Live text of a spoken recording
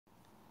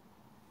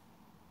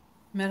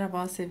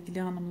Merhaba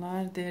sevgili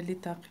hanımlar,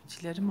 değerli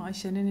takipçilerim.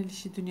 Ayşe'nin El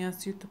İşi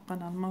Dünyası YouTube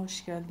kanalıma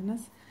hoş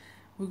geldiniz.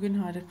 Bugün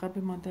harika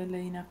bir modelle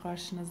yine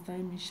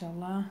karşınızdayım.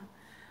 İnşallah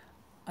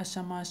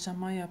aşama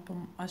aşama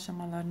yapım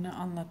aşamalarını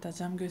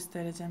anlatacağım,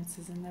 göstereceğim,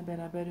 sizinle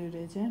beraber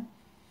öreceğim.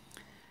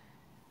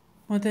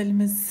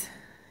 Modelimiz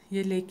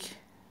yelek,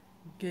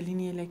 gelin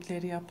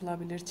yelekleri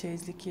yapılabilir,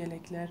 çeyizlik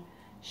yelekler,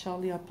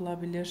 şal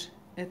yapılabilir,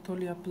 etol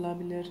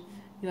yapılabilir,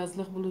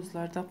 yazlık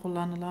bluzlarda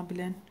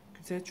kullanılabilen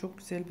çok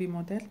güzel bir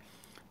model.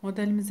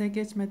 Modelimize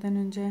geçmeden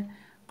önce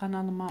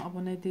kanalıma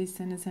abone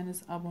değilseniz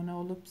henüz abone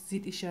olup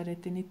zil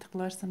işaretini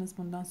tıklarsanız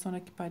bundan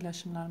sonraki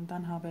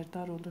paylaşımlarımdan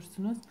haberdar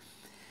olursunuz.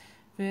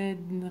 Ve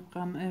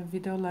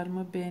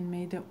videolarımı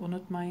beğenmeyi de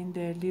unutmayın.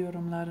 Değerli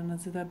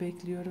yorumlarınızı da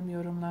bekliyorum.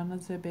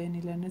 Yorumlarınız ve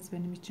beğenileriniz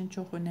benim için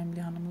çok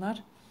önemli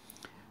hanımlar.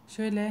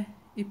 Şöyle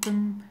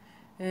ipim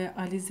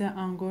Alize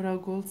Angora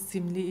Gold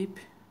simli ip.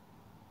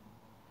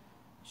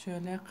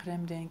 Şöyle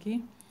krem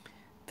rengi.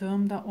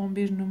 Tığım da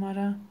 11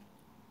 numara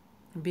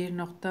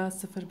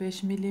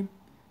 1.05 milim.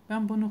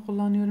 Ben bunu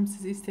kullanıyorum.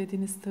 Siz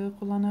istediğiniz tığı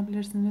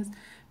kullanabilirsiniz.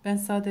 Ben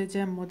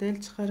sadece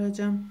model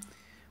çıkaracağım.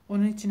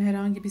 Onun için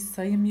herhangi bir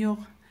sayım yok.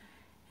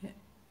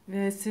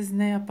 Ve siz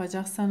ne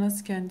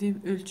yapacaksanız kendi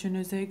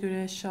ölçünüze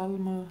göre şal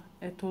mı,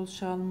 etol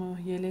şal mı,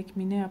 yelek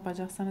mi ne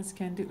yapacaksanız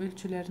kendi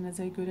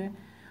ölçülerinize göre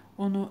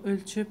onu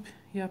ölçüp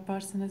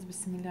yaparsınız.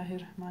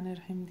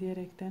 Bismillahirrahmanirrahim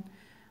diyerekten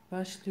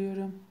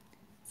başlıyorum.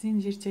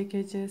 Zincir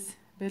çekeceğiz.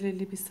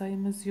 Belirli bir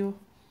sayımız yok.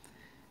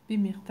 Bir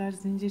miktar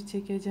zincir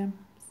çekeceğim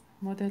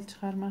model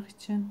çıkarmak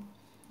için.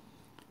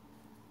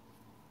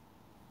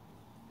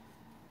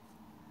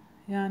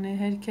 Yani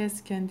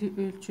herkes kendi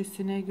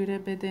ölçüsüne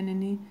göre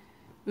bedenini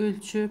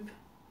ölçüp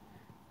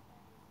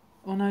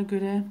ona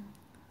göre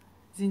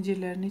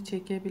zincirlerini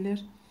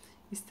çekebilir.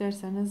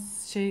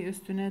 İsterseniz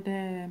üstüne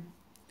de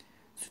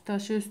süt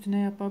taşı üstüne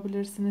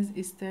yapabilirsiniz.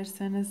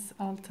 İsterseniz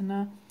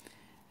altına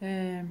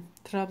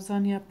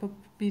trabzan yapıp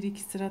bir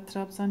iki sıra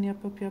trabzan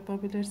yapıp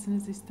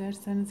yapabilirsiniz.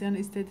 İsterseniz yani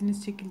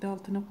istediğiniz şekilde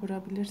altına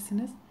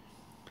kurabilirsiniz.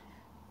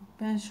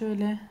 Ben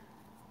şöyle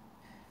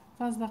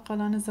fazla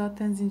kalanı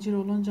zaten zincir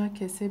olunca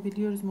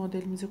kesebiliyoruz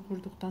modelimizi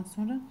kurduktan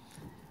sonra.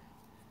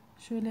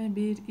 Şöyle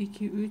 1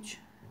 2 3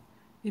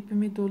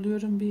 ipimi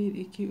doluyorum. 1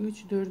 2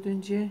 3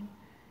 dördüncüye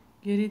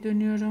geri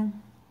dönüyorum.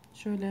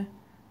 Şöyle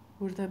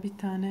burada bir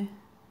tane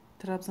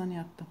trabzan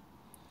yaptım.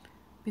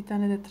 Bir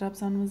tane de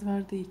trabzanımız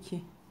vardı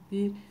 2.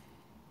 1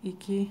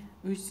 2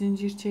 3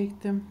 zincir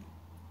çektim.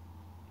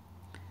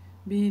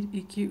 1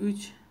 2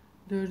 3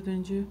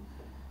 dördüncü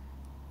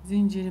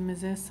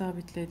zincirimize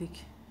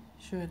sabitledik.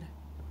 Şöyle.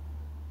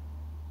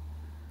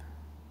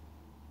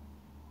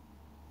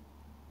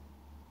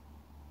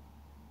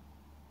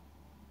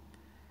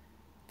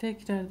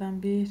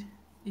 Tekrardan 1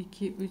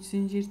 2 3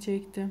 zincir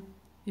çektim.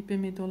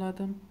 İpimi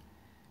doladım.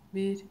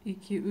 1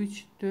 2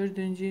 3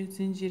 dördüncü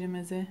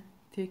zincirimize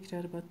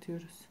tekrar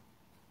batıyoruz.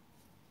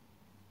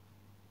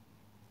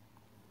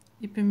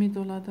 İpimi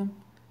doladım.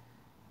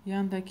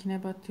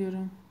 Yandakine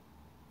batıyorum.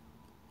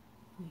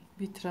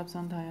 Bir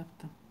trabzan daha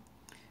yaptım.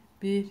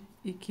 1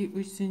 2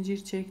 3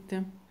 zincir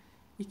çektim.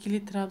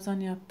 İkili trabzan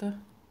yaptık.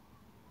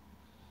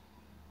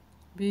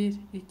 1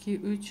 2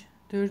 3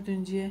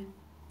 dördüncüye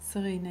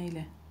sık iğne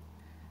ile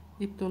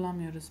ip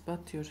dolamıyoruz,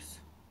 batıyoruz.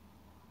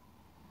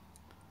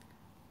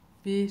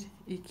 1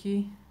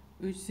 2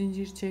 3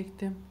 zincir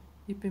çektim.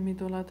 İpimi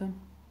doladım.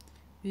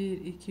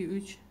 1 2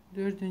 3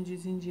 dördüncü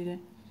zincire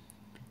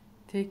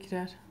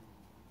tekrar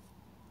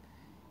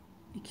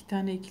 2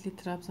 tane ikili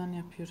trabzan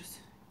yapıyoruz.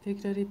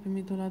 Tekrar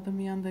ipimi doladım,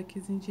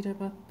 yandaki zincire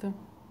battım.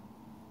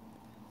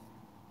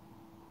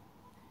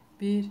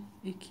 1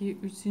 2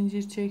 3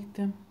 zincir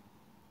çektim.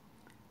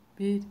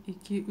 1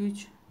 2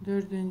 3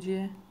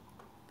 dördüncüye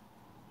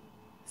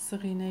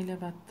sık iğne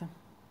ile battım.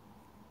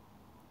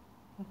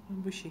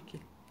 Bakın bu şekil.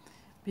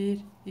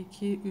 1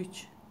 2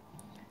 3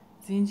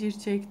 zincir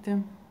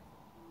çektim.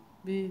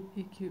 1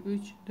 2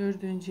 3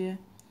 dördüncüye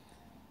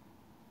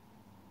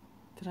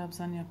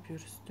trabzan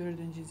yapıyoruz.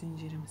 Dördüncü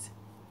zincirimizi.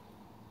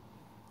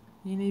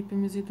 Yine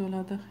ipimizi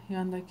doladık.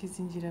 Yandaki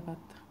zincire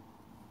battık.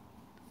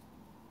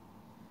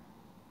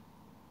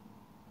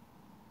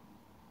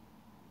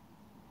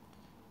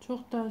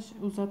 Çok da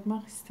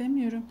uzatmak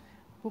istemiyorum.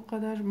 Bu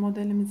kadar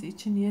modelimiz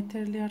için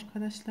yeterli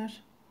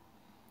arkadaşlar.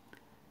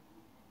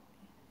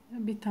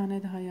 Bir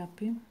tane daha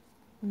yapayım.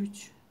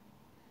 3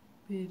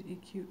 1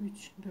 2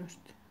 3 4.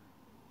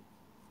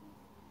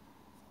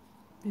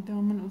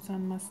 Videomun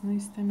uzanmasını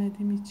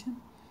istemediğim için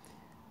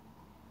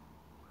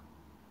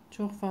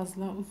çok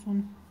fazla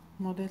uzun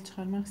model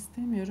çıkarmak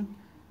istemiyorum.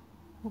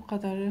 Bu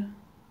kadarı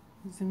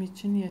bizim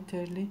için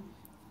yeterli.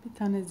 Bir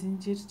tane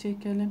zincir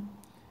çekelim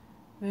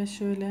ve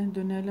şöyle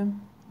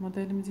dönelim.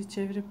 Modelimizi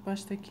çevirip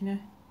baştakine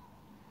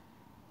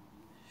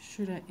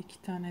şuraya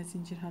 2 tane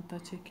zincir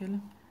hatta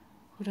çekelim.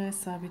 Buraya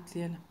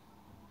sabitleyelim.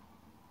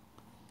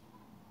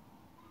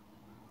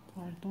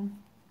 Pardon.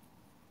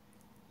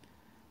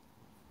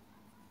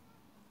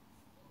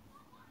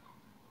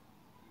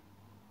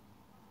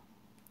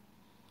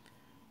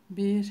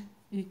 Bir,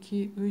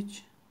 iki,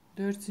 üç,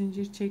 4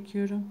 zincir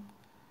çekiyorum.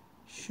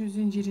 şu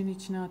zincirin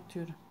içine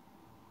atıyorum.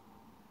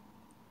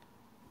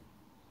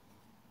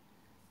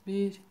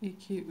 1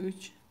 2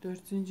 3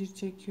 4 zincir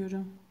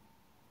çekiyorum.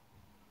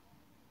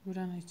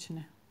 Buranın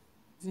içine,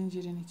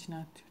 zincirin içine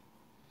atıyorum.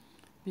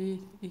 1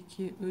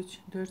 2 3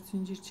 4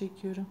 zincir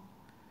çekiyorum.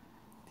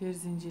 Diğer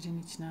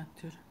zincirin içine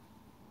atıyorum.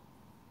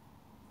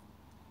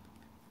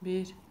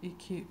 1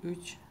 2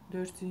 3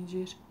 4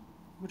 zincir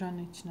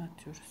buranın içine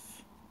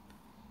atıyoruz.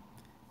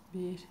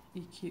 1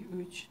 2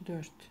 3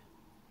 4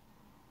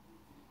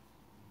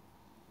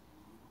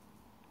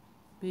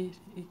 1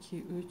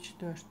 2 3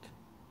 4.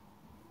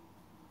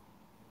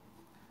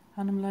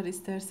 Hanımlar,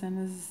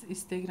 isterseniz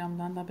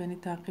Instagram'dan da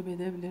beni takip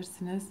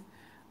edebilirsiniz.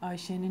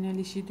 Ayşe'nin El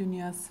İşi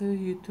Dünyası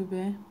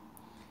YouTube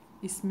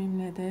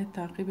ismimle de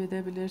takip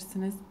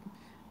edebilirsiniz.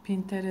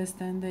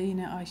 Pinterest'ten de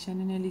yine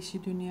Ayşe'nin El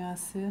İşi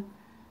Dünyası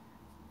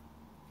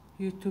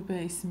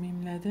YouTube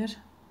ismimledir.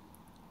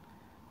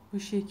 Bu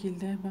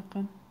şekilde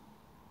bakın.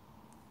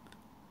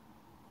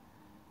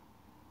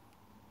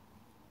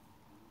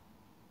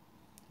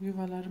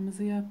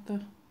 Yuvalarımızı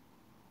yaptık.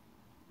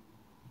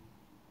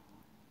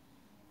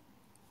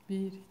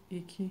 1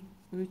 2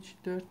 3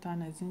 4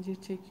 tane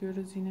zincir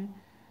çekiyoruz yine.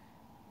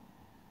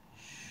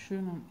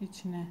 Şunun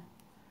içine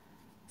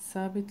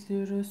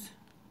sabitliyoruz.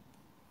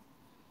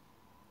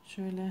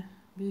 Şöyle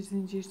bir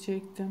zincir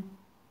çektim.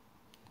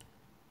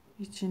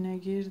 İçine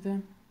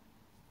girdim.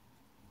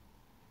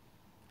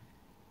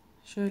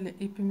 Şöyle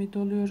ipimi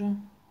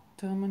doluyorum.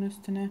 Tığımın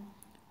üstüne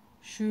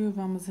şu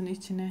yuvamızın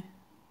içine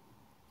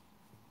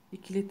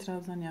ikili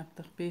trabzan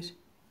yaptık. 1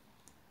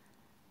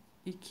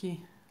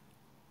 2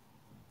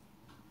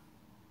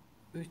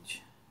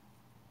 3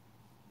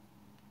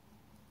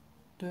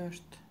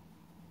 4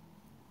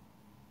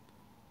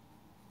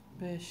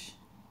 5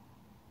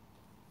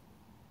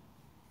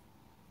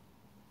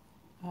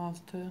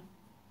 6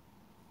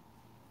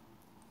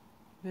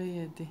 ve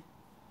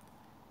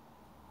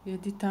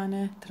 7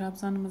 tane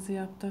trabzanımızı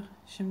yaptık.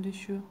 Şimdi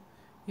şu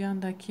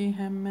yandaki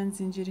hemen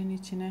zincirin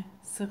içine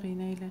sık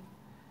iğne ile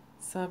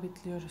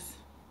sabitliyoruz.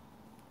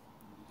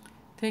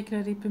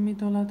 Tekrar ipimi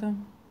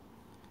doladım.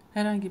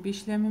 Herhangi bir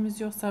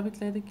işlemimiz yok,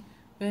 sabitledik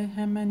ve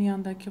hemen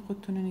yandaki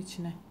kutunun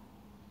içine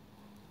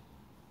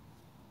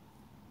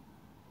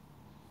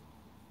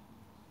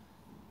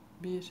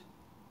 1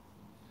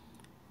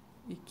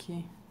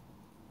 2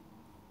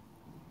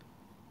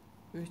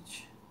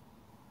 3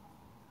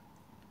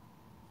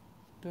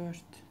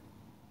 4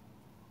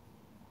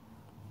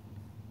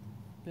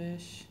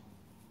 5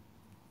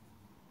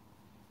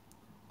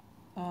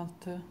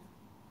 6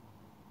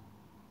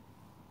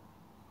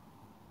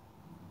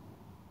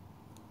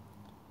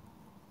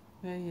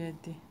 ve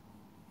 7.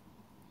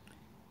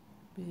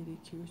 1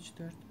 2 3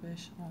 4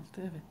 5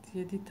 6, evet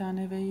 7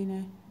 tane ve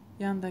yine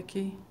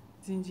yandaki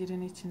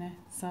zincirin içine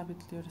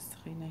sabitliyoruz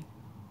sık iğneyi.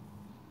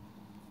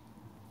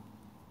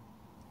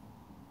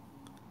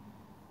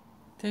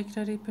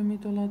 Tekrar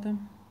ipimi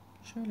doladım.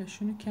 Şöyle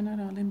şunu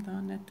kenara alayım,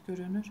 daha net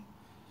görünür.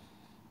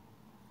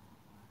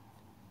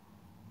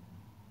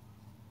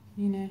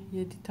 Yine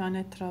 7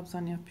 tane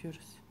trabzan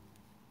yapıyoruz.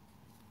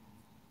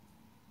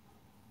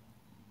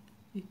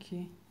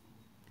 2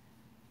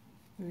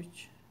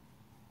 3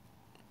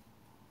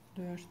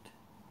 4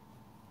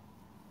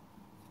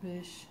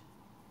 5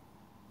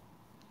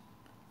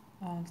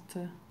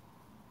 6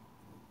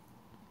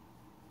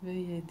 ve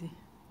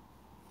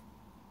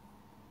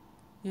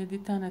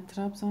 7 tane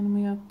trabzanımı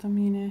yaptım.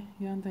 Yine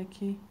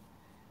yandaki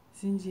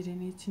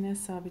zincirin içine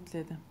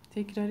sabitledim.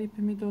 Tekrar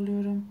ipimi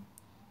doluyorum.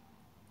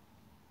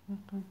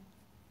 Bakın.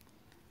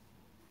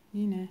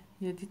 Yine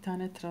 7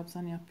 tane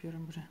trabzan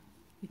yapıyorum buraya.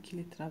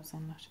 İkili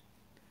trabzanlar.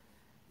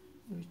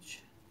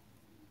 3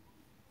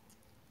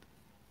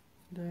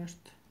 4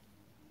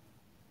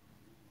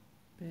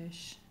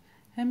 5.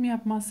 Hem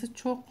yapması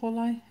çok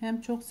kolay,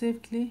 hem çok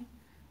zevkli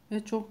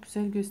ve çok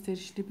güzel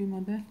gösterişli bir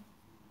model.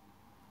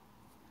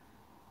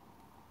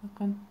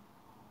 Bakın,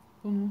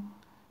 bunu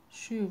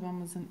şu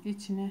yuvamızın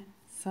içine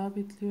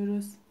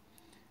sabitliyoruz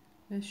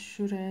ve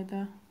şuraya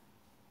da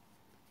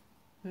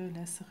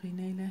böyle sık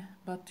iğne ile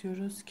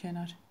batıyoruz.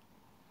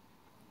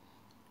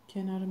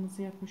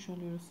 Kenarımızı yapmış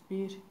oluyoruz.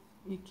 1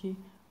 2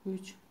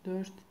 3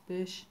 4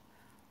 5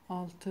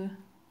 6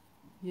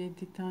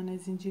 7 tane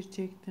zincir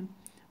çektim.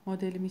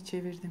 Modelimi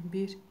çevirdim.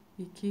 1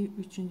 2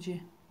 3.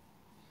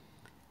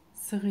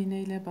 sık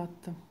iğne ile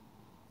battım.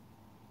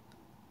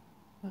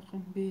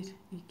 Bakın 1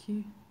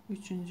 2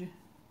 3.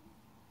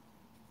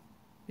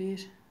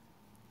 1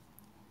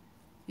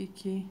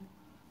 2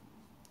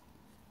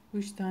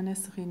 3 tane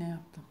sık iğne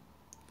yaptım.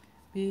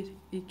 1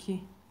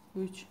 2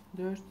 3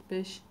 4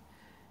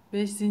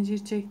 5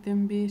 zincir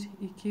çektim. 1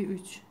 2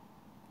 3.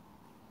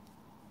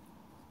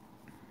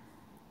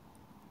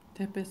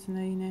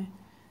 Tepesine yine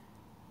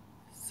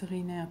sık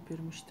iğne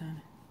yapıyorum 3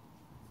 tane.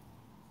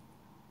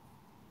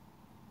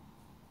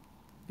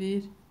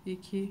 1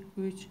 2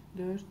 3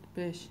 4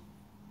 5.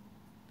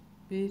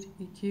 1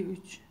 2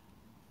 3.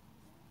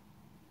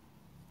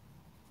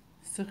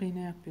 Sık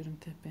iğne yapıyorum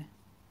tepe.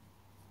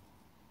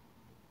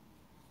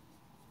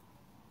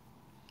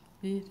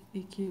 1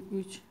 2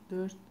 3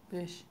 4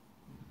 5.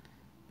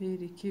 1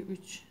 2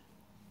 3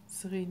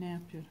 sık iğne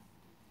yapıyorum.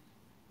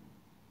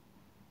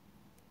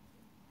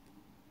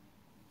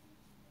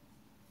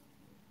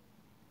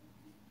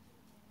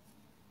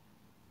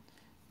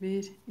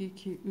 Bir,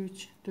 iki,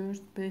 üç,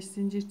 dört, beş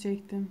zincir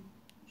çektim.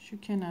 Şu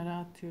kenara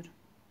atıyorum.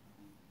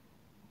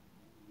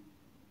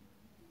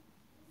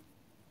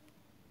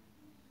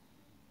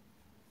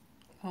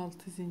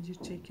 Altı zincir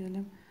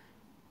çekelim.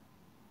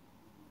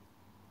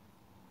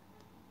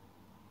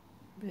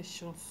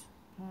 5 olsun.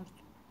 Pardon.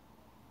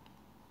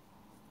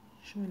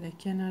 Şöyle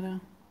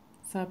kenara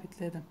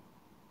sabitledim.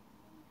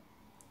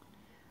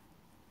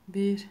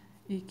 1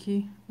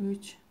 2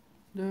 3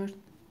 4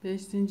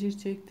 5 zincir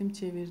çektim,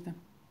 çevirdim.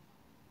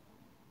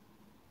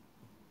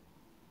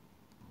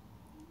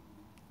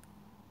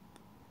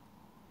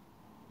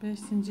 5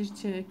 zincir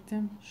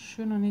çektim.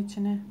 Şunun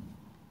içine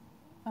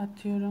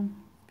atıyorum.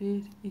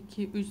 1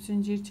 2 3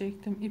 zincir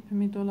çektim.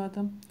 İpimi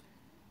doladım.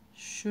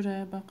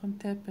 Şuraya bakın,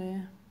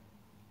 tepeye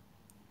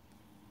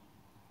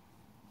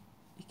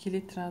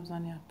ikili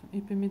trabzan yaptım.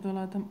 İpimi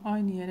doladım.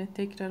 Aynı yere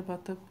tekrar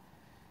batıp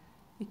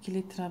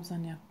ikili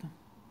trabzan yaptım.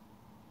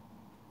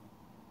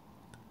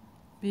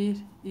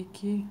 1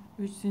 2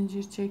 3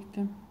 zincir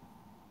çektim.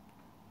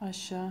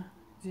 Aşağı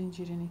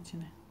zincirin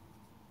içine.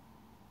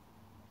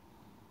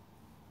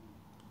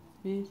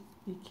 1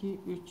 2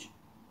 3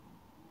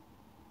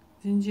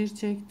 zincir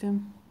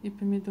çektim.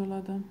 İpimi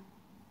doladım.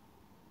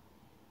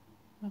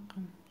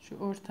 Bakın şu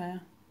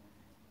ortaya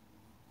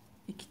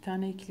 2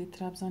 tane ikili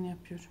trabzan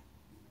yapıyorum.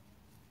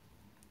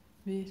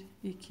 1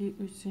 2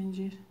 3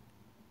 zincir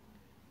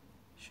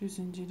şu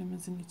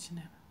zincirimizin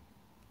içine.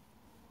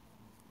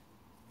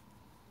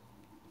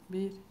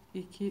 1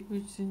 2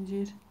 3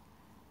 zincir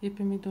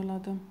ipimi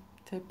doladım,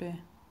 tepe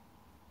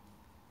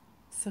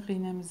sık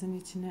iğnemizin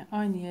içine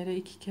aynı yere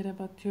 2 kere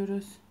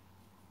batıyoruz.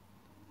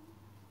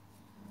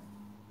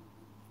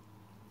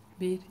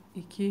 1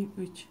 2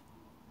 3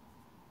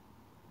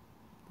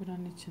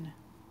 buranın içine.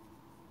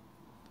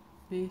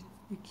 1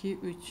 2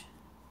 3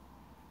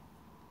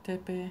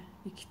 tepeye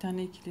 2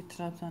 tane ikili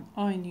trabzan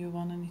aynı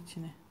yuvanın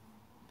içine.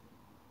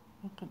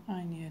 Bakın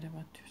aynı yere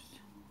batıyoruz.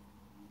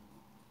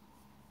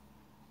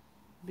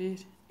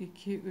 1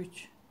 2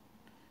 3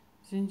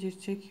 zincir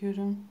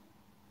çekiyorum.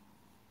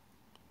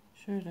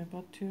 Şöyle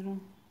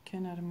batıyorum.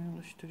 Kenarımı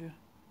oluşturuyor.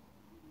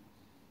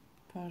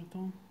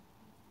 Pardon.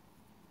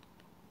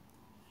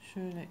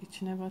 Şöyle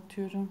içine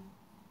batıyorum.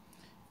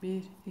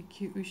 1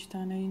 2 3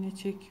 tane iğne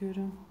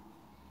çekiyorum.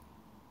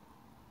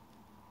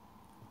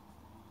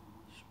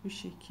 Bu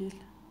şekil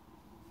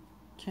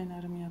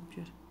kenarımı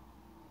yapıyorum.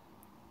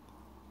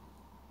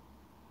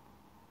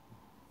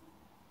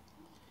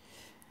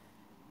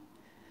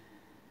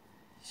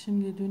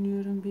 Şimdi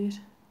dönüyorum,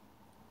 bir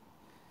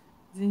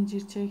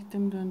zincir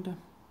çektim, döndüm.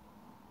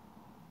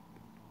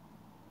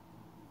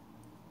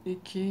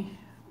 2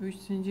 3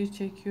 zincir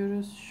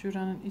çekiyoruz.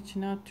 Şuranın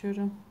içine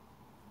atıyorum.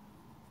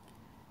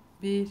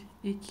 1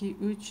 2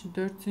 3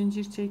 4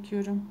 zincir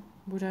çekiyorum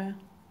buraya.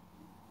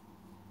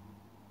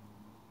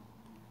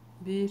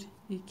 1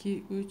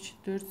 2 3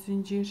 4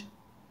 zincir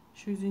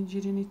şu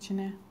zincirin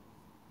içine.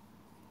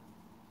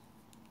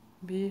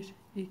 1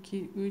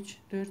 2 3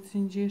 4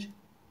 zincir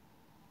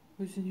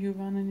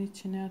yuvanın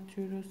içine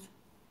atıyoruz.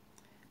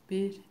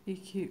 1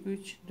 2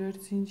 3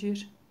 4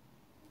 zincir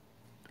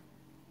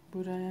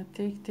buraya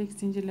tek tek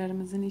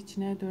zincirlerimizin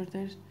içine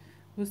dörder,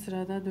 bu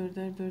sırada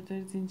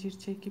dörder zincir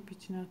çekip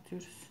içine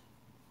atıyoruz.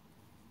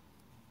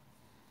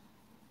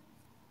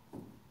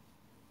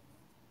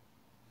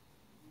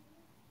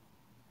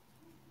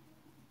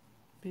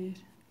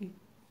 1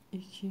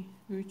 2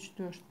 3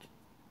 4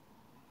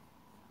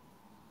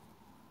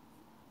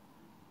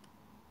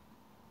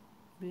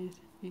 1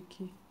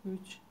 2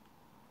 3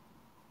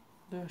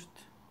 4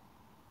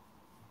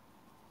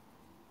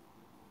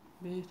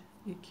 1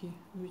 2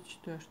 3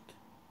 4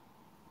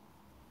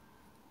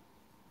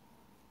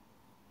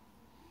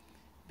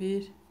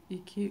 1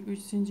 2 3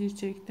 zincir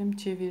çektim,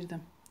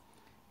 çevirdim.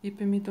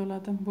 İpimi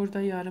doladım.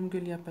 Burada yarım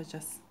gül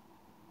yapacağız.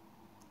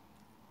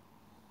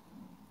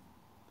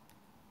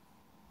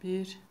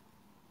 1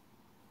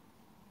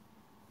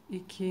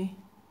 2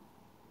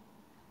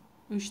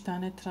 3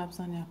 tane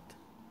trabzan yaptım.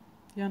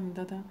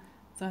 Yanında da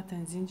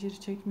zaten zincir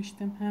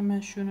çekmiştim. Hemen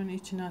şunun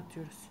içine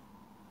atıyoruz.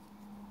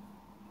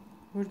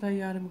 Burada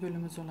yarım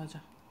gülümüz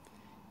olacak.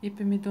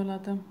 İpimi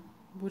doladım.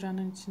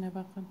 Buranın içine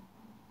bakın.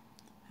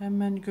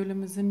 Hemen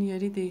gülümüzün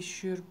yeri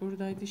değişiyor.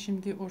 Buradaydı,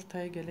 şimdi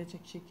ortaya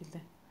gelecek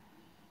şekilde.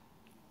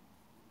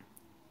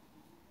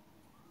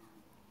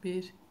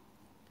 1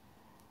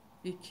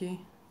 2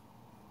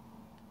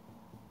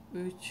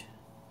 3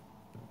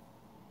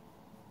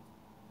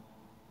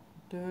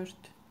 4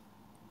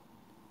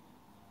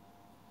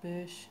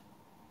 5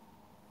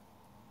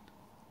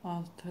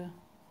 6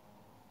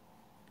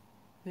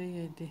 ve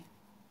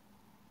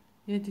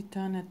 7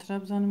 tane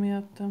trabzanımı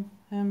yaptım.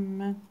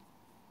 Hemen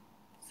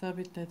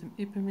sabitledim.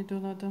 İpimi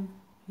doladım.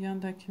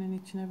 Yandakinin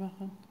içine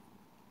bakın.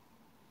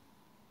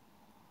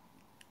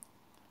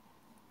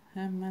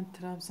 Hemen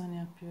trabzan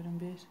yapıyorum.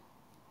 1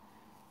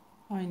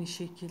 Aynı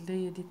şekilde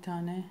 7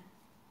 tane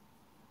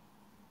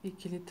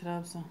ikili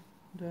trabzan.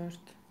 4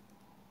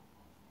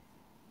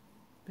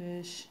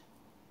 5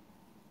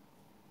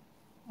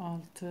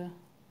 6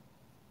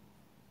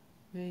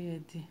 ve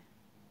 7.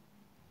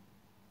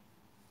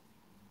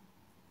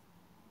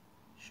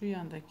 Şu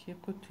yandaki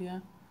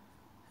kutuya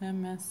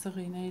hemen sık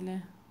iğne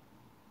ile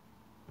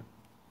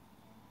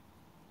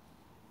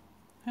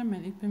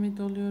hemen ipimi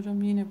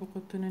doluyorum. Yine bu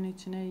kutunun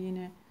içine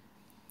yine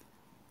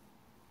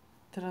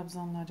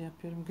trabzanlar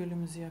yapıyorum.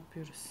 Gülümüzü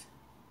yapıyoruz.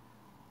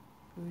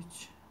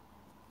 3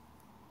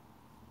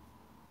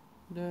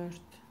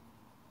 4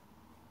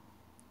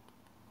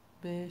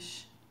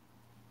 5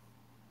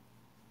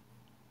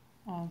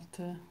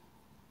 6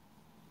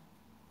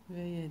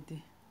 ve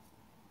 7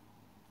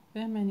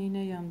 ve hemen yine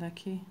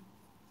yandaki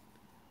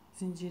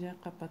zincire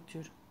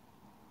kapatıyorum.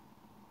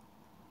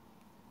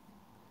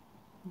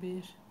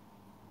 1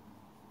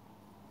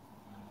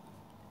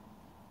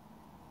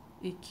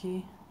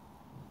 2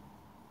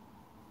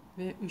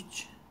 ve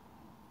 3.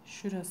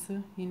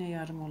 Şurası yine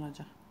yarım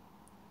olacak.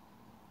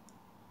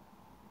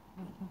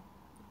 Bakın,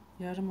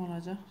 yarım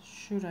olacak.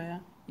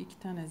 Şuraya 2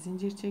 tane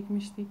zincir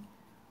çekmiştik.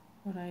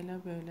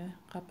 Orayla böyle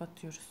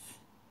kapatıyoruz.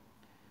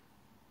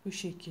 Bu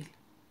şekil.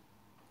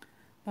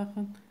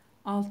 Bakın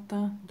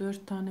altta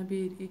 4 tane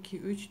 1 2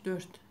 3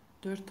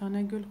 4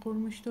 tane gül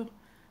kurmuştuk.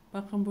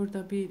 Bakın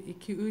burada 1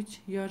 2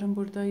 3 yarım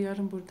burada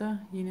yarım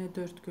burada yine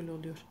 4 gül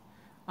oluyor.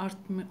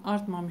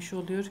 Artmamış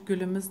oluyor.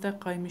 Gülümüz de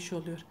kaymış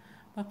oluyor.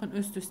 Bakın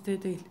üst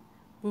üste değil.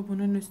 Bu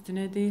bunun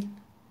üstüne değil.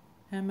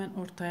 Hemen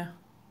ortaya.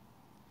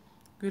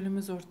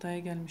 Gülümüz ortaya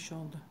gelmiş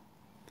oldu.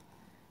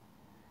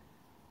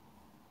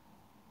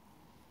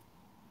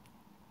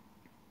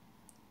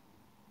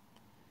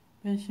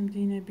 Ben şimdi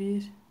yine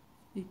 1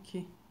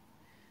 2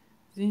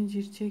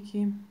 zincir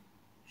çekeyim.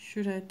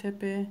 Şuraya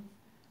tepeye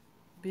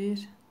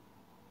 1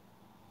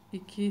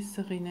 2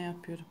 sık iğne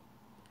yapıyorum.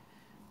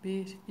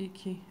 1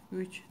 2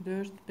 3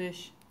 4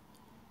 5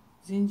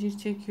 zincir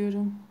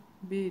çekiyorum.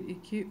 1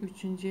 2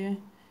 üçüncüye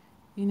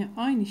yine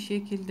aynı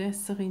şekilde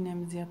sık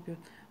iğnemizi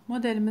yapıyoruz.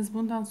 Modelimiz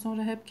bundan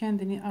sonra hep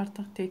kendini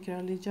artık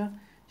tekrarlayacak.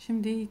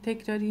 Şimdi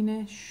tekrar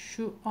yine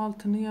şu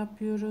altını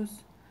yapıyoruz.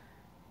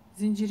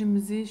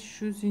 Zincirimizi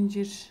şu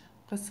zincir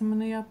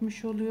kısmını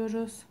yapmış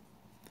oluyoruz.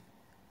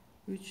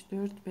 3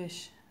 4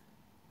 5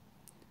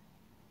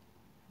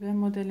 ve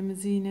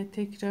modelimizi yine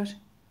tekrar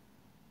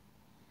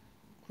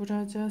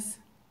kuracağız.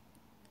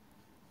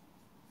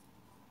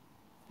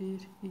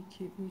 1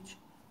 2 3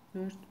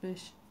 4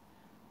 5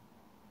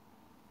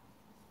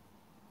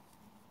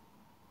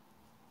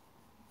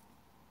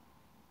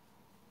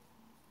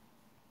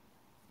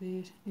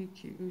 1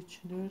 2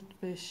 3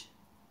 4 5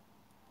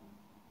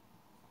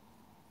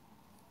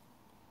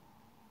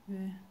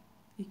 ve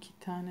 2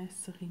 tane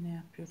sık iğne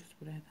yapıyoruz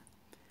buraya.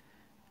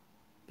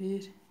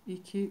 1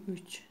 2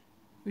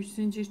 3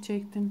 zincir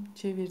çektim,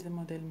 çevirdim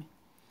modelimi.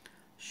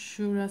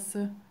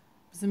 Şurası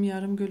bizim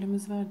yarım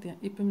gölümüz vardı ya,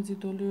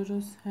 ipimizi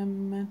doluyoruz,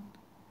 hemen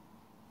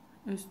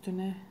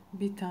üstüne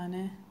bir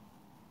tane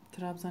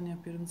trabzan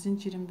yapıyorum.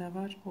 Zincirim de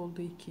var,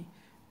 oldu 2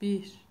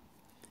 1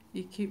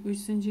 2 3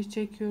 zincir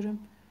çekiyorum,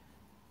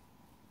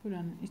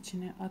 buranın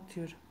içine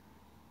atıyorum.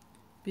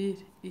 1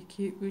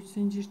 2 3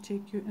 zincir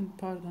çekiyorum,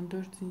 pardon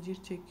 4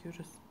 zincir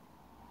çekiyoruz.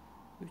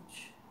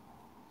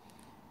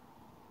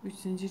 3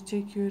 zincir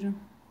çekiyorum.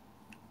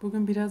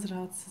 Bugün biraz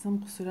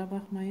rahatsızım, kusura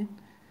bakmayın.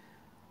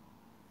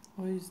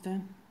 O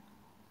yüzden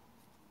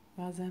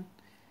bazen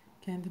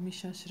kendimi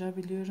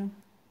şaşırabiliyorum.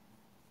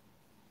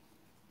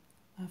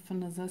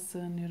 Affınıza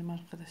sığınıyorum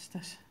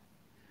arkadaşlar.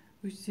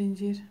 3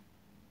 zincir,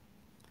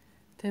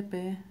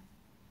 tepeye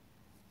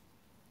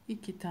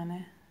 2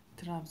 tane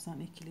trabzan,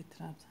 ikili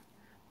trabzan.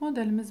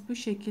 Modelimiz bu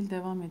şekil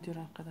devam ediyor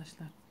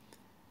arkadaşlar.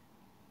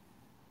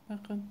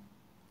 Bakın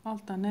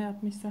altta ne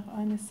yapmışsak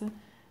aynısı.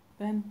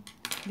 Ben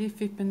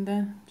lif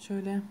ipinden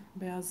şöyle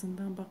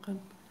beyazından bakın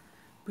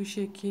bu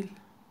şekil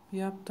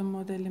yaptım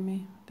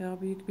modelimi.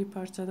 Daha büyük bir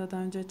parçada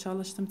daha önce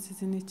çalıştım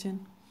sizin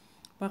için.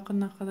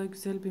 Bakın ne kadar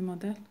güzel bir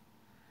model.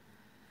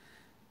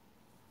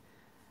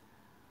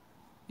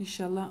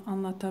 İnşallah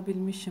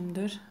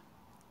anlatabilmişimdir.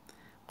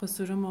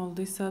 Kusurum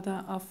olduysa da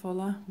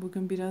affola.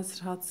 Bugün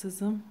biraz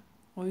rahatsızım.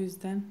 O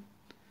yüzden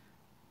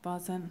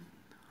bazen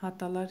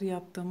hatalar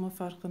yaptığımı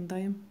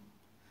farkındayım.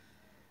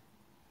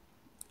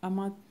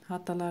 Ama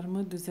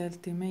hatalarımı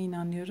düzelttiğime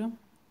inanıyorum.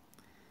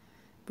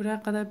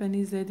 Buraya kadar beni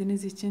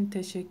izlediğiniz için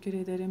teşekkür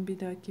ederim. Bir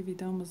dahaki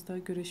videomuzda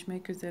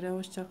görüşmek üzere.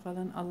 Hoşça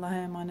kalın. Allah'a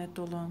emanet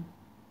olun.